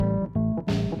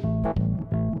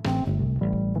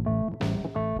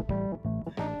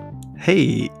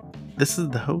Hey, this is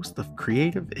the host of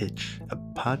Creative Itch, a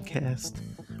podcast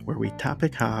where we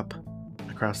topic hop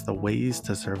across the ways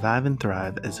to survive and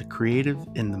thrive as a creative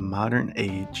in the modern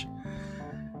age.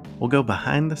 We'll go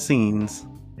behind the scenes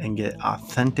and get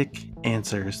authentic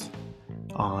answers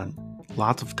on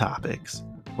lots of topics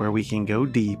where we can go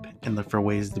deep and look for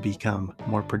ways to become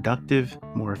more productive,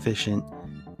 more efficient,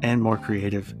 and more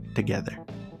creative together.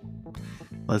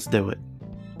 Let's do it.